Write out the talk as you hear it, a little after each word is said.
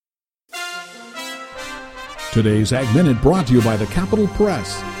Today's Ag Minute brought to you by the Capital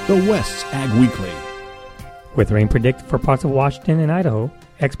Press, the West's Ag Weekly. With rain predicted for parts of Washington and Idaho,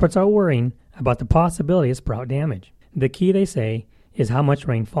 experts are worrying about the possibility of sprout damage. The key, they say, is how much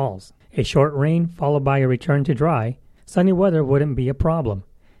rain falls. A short rain followed by a return to dry, sunny weather wouldn't be a problem,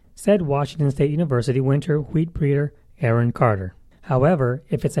 said Washington State University winter wheat breeder Arron Carter. However,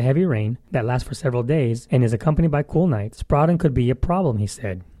 if it's a heavy rain that lasts for several days and is accompanied by cool nights, sprouting could be a problem, he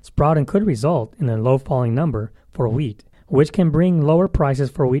said. Sprouting could result in a low falling number for wheat, which can bring lower prices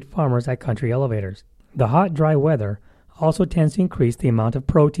for wheat farmers at country elevators. The hot, dry weather also tends to increase the amount of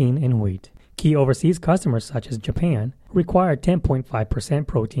protein in wheat. Key overseas customers such as Japan require 10.5%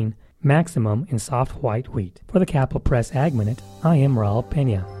 protein maximum in soft white wheat. For the Capital Press Ag Minute, I am Raul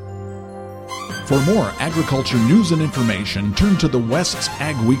Pena. For more agriculture news and information, turn to the West's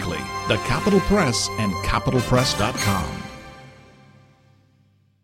Ag Weekly, the Capital Press, and capitalpress.com.